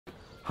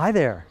Hi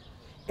there.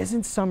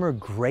 Isn't summer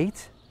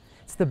great?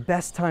 It's the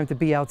best time to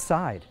be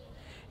outside.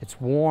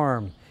 It's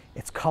warm,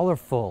 it's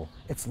colorful,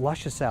 it's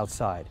luscious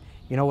outside.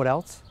 You know what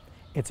else?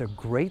 It's a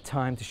great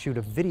time to shoot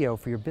a video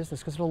for your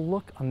business because it'll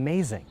look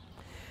amazing.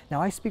 Now,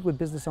 I speak with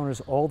business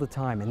owners all the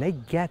time and they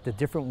get the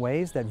different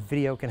ways that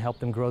video can help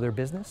them grow their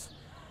business.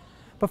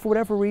 But for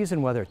whatever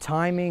reason, whether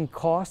timing,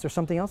 cost, or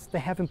something else, they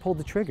haven't pulled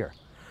the trigger.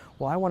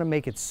 Well, I want to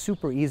make it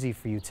super easy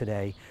for you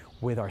today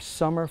with our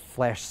summer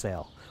flash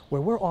sale,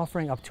 where we're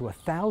offering up to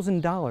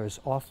 $1,000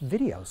 off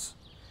videos.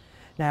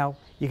 Now,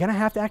 you're going to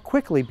have to act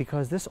quickly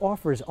because this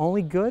offer is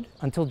only good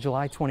until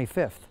July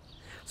 25th.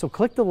 So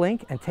click the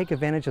link and take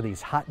advantage of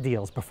these hot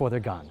deals before they're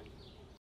gone.